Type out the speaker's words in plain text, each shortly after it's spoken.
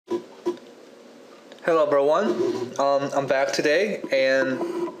Hello everyone, I'm back today, and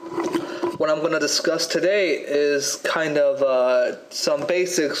what I'm going to discuss today is kind of some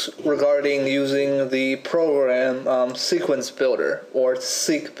basics regarding using the program Sequence Builder or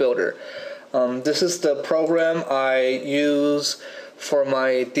SeqBuilder. This is the program I use for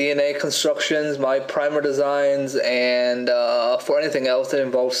my DNA constructions, my primer designs, and for anything else that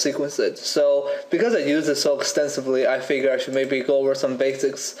involves sequences. So because I use it so extensively, I figure I should maybe go over some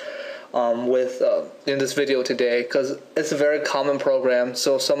basics in this video today, because it's a very common program.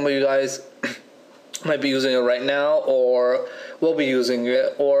 So some of you guys might be using it right now or will be using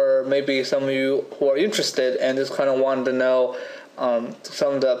it, or maybe some of you who are interested and just kind of wanted to know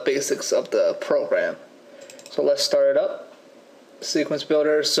some of the basics of the program. So let's start it up. Sequence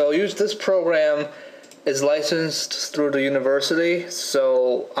Builder. So this program is licensed through the university,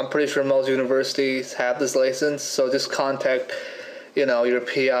 so I'm pretty sure most universities have this license. So just contact your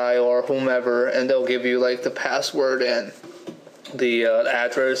PI or whomever, and they'll give you like the password and the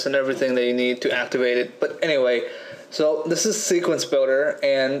address and everything that you need to activate it. But anyway, so this is Sequence Builder,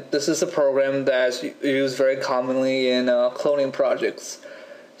 and this is a program that's used very commonly in cloning projects.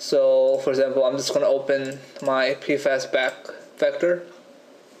 So for example, I'm just going to open my PFAS back vector,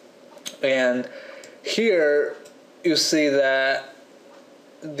 and here you see that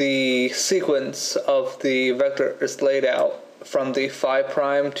the sequence of the vector is laid out from the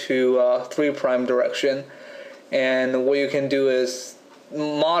 5' to 3' direction, and what you can do is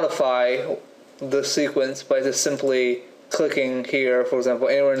modify the sequence by just simply clicking here. For example,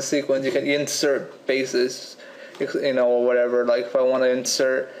 anywhere in the sequence you can insert bases, or whatever. Like if I want to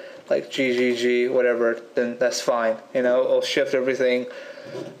insert like GGG, whatever, then that's fine. It'll shift everything.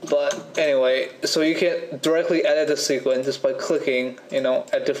 But anyway, so you can directly edit the sequence just by clicking,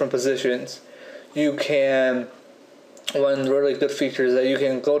 at different positions. You can, one really good feature is that you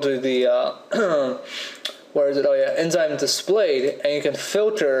can go to the where is it? Oh yeah, enzyme displayed, and you can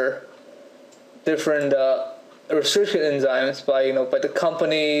filter different restricted enzymes by by the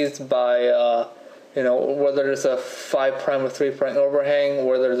companies, by whether there's a 5' or 3' overhang,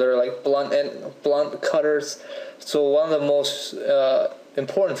 whether they're like blunt cutters. So one of the most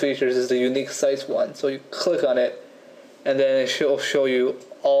important features is the unique sites one. So you click on it, and then it will show you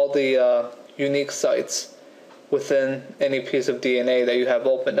all the unique sites within any piece of DNA that you have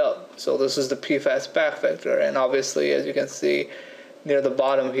opened up. So this is the PFAS back vector, and obviously, as you can see near the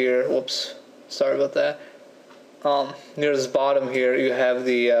bottom here, whoops, sorry about that. Near this bottom here, you have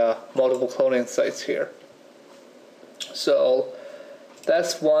the multiple cloning sites here. So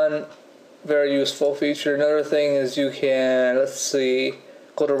that's one very useful feature. Another thing is you can,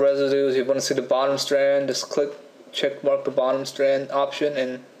 go to residues. You want to see the bottom strand, just check mark the bottom strand option,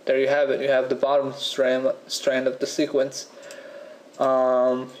 and there you have it. You have the bottom strand of the sequence.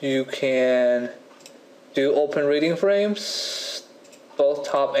 You can do open reading frames, both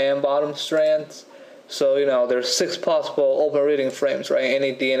top and bottom strands. So there's 6 possible open reading frames, right?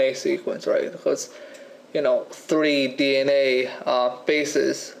 Any DNA sequence, right? Because 3 DNA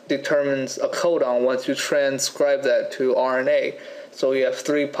bases determines a codon once you transcribe that to RNA. So you have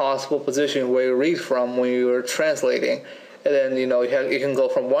 3 possible positions where you read from when you are translating. And then you can go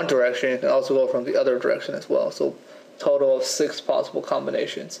from one direction. You can also go from the other direction as well. So total of 6 possible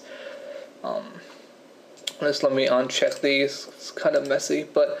combinations. Just let me uncheck these. It's kind of messy,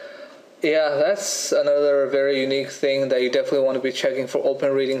 but yeah, that's another very unique thing that you definitely want to be checking for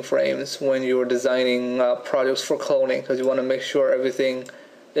open reading frames when you're designing projects for cloning, because you want to make sure everything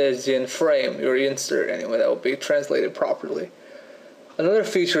is in frame, your insert anyway, that will be translated properly. Another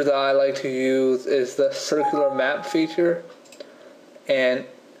feature that I like to use is the circular map feature, and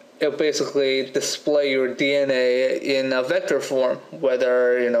it'll basically display your DNA in a vector form,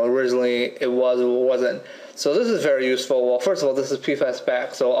 whether originally it was or wasn't. So this is very useful. Well, first of all, this is PFAS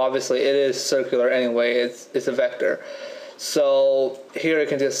back, so obviously it is circular anyway. It's a vector. So here you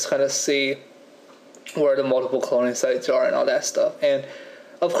can just kind of see where the multiple cloning sites are and all that stuff. And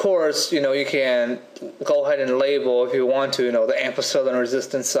of course, you can go ahead and label if you want to, the ampicillin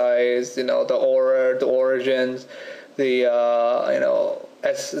resistance sites, the origins, the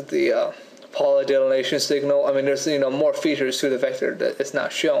the polydetylation signal. I mean, there's more features to the vector that it's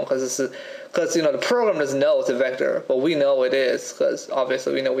not shown because the program doesn't know it's a vector, but we know it is because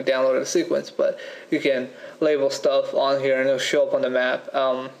obviously we know we downloaded the sequence. But you can label stuff on here and it'll show up on the map.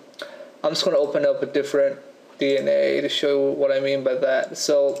 I'm just going to open up a different DNA to show you what I mean by that.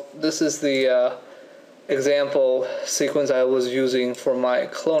 So this is the example sequence I was using for my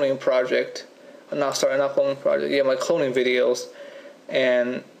cloning project. Not cloning project. Yeah, my cloning videos,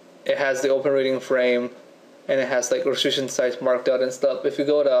 and it has the open reading frame, and it has like restriction sites marked out and stuff. If you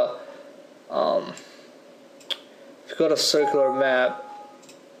go to If you go to circular map,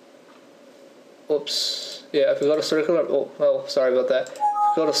 oops, yeah, if you go to circular, oh, sorry about that. If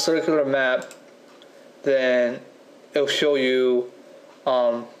you go to circular map, then it'll show you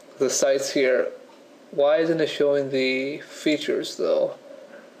the sites here. Why isn't it showing the features though?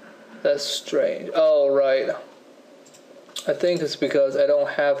 That's strange. Oh, right. I think it's because I don't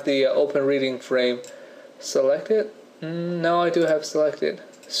have the open reading frame selected. No, I do have selected.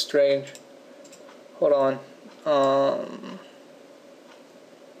 Strange. Hold on.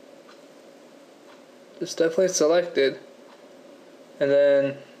 It's definitely selected. And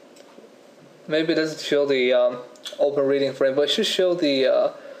then maybe it doesn't show the open reading frame, but it should show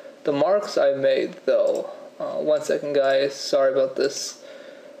the marks I made though. 1 second, guys. Sorry about this.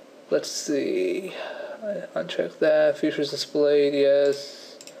 Let's see. I uncheck that. Features displayed.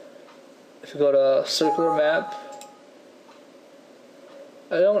 Yes. If you go to circular map,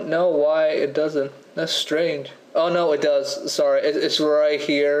 I don't know why it doesn't. That's strange. Oh no, it does. Sorry, it's right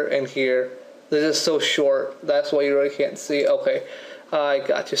here and here. They're just so short. That's why you really can't see. Okay, I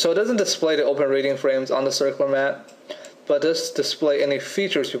got you. So it doesn't display the open reading frames on the circular map, but it does display any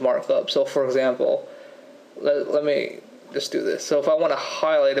features you mark up. So for example, let me just do this. So if I want to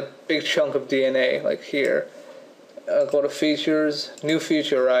highlight a big chunk of DNA, like here, go to features, new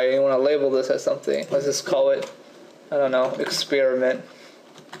feature, right? You want to label this as something. Let's just call it, I don't know, experiment.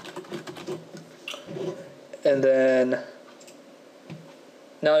 And then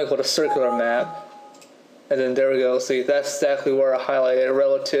now you go to circular map, and then there we go. See, that's exactly where I highlighted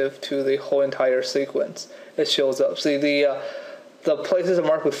relative to the whole entire sequence. It shows up. See, the places I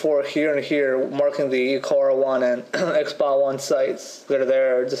marked before, here and here, marking the ECOR1 and XBOT1 sites, they're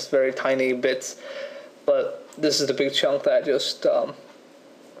there, just very tiny bits. But this is the big chunk that I just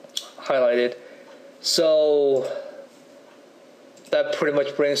highlighted. So that pretty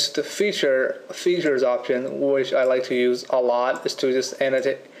much brings to the features option, which I like to use a lot, is to just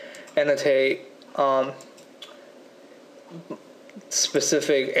annotate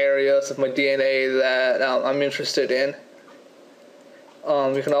specific areas of my DNA that I'm interested in.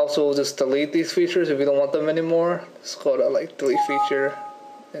 You can also just delete these features if you don't want them anymore. Just go to like delete feature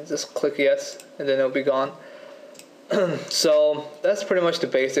and just click yes, and then it'll be gone. So that's pretty much the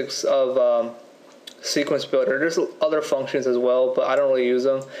basics of Sequence Builder. There's other functions as well, but I don't really use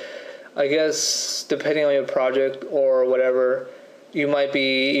them. I guess depending on your project or whatever, you might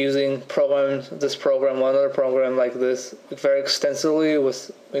be using this program or another program like this very extensively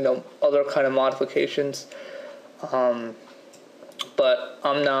with other kind of modifications. But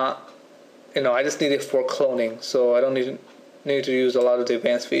I'm not, I just need it for cloning, so I don't need to use a lot of the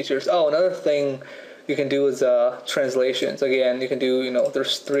advanced features. Oh, another thing you can do is translations. Again, you can do,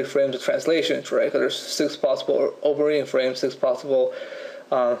 there's 3 frames of translations, right? There's 6 possible overreading frames, 6 possible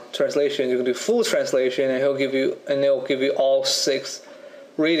translations. You can do full translation, and it'll give you all 6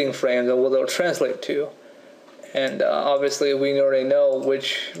 reading frames and what they'll translate to. And obviously, we already know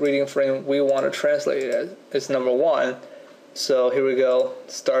which reading frame we want to translate it as. It's number 1. So here we go.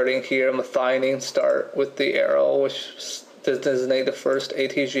 Starting here, methionine. Start with the arrow, which designate the first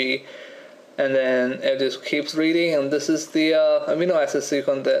ATG. And then it just keeps reading, and this is the amino acid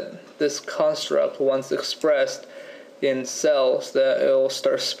sequence that this construct, once expressed in cells, that it will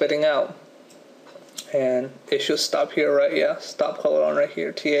start spitting out. And it should stop here, right? Yeah, stop codon right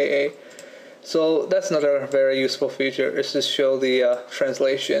here, TAA. So that's another very useful feature, is to show the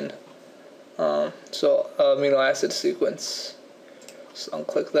translation. So amino acid sequence. So I'll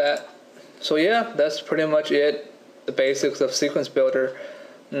click that. So yeah, that's pretty much it. The basics of Sequence Builder.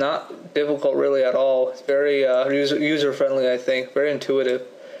 Not difficult really at all. It's very user friendly, I think. Very intuitive.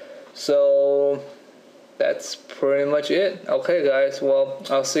 So that's pretty much it. Okay, guys. Well,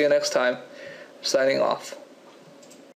 I'll see you next time. I'm signing off.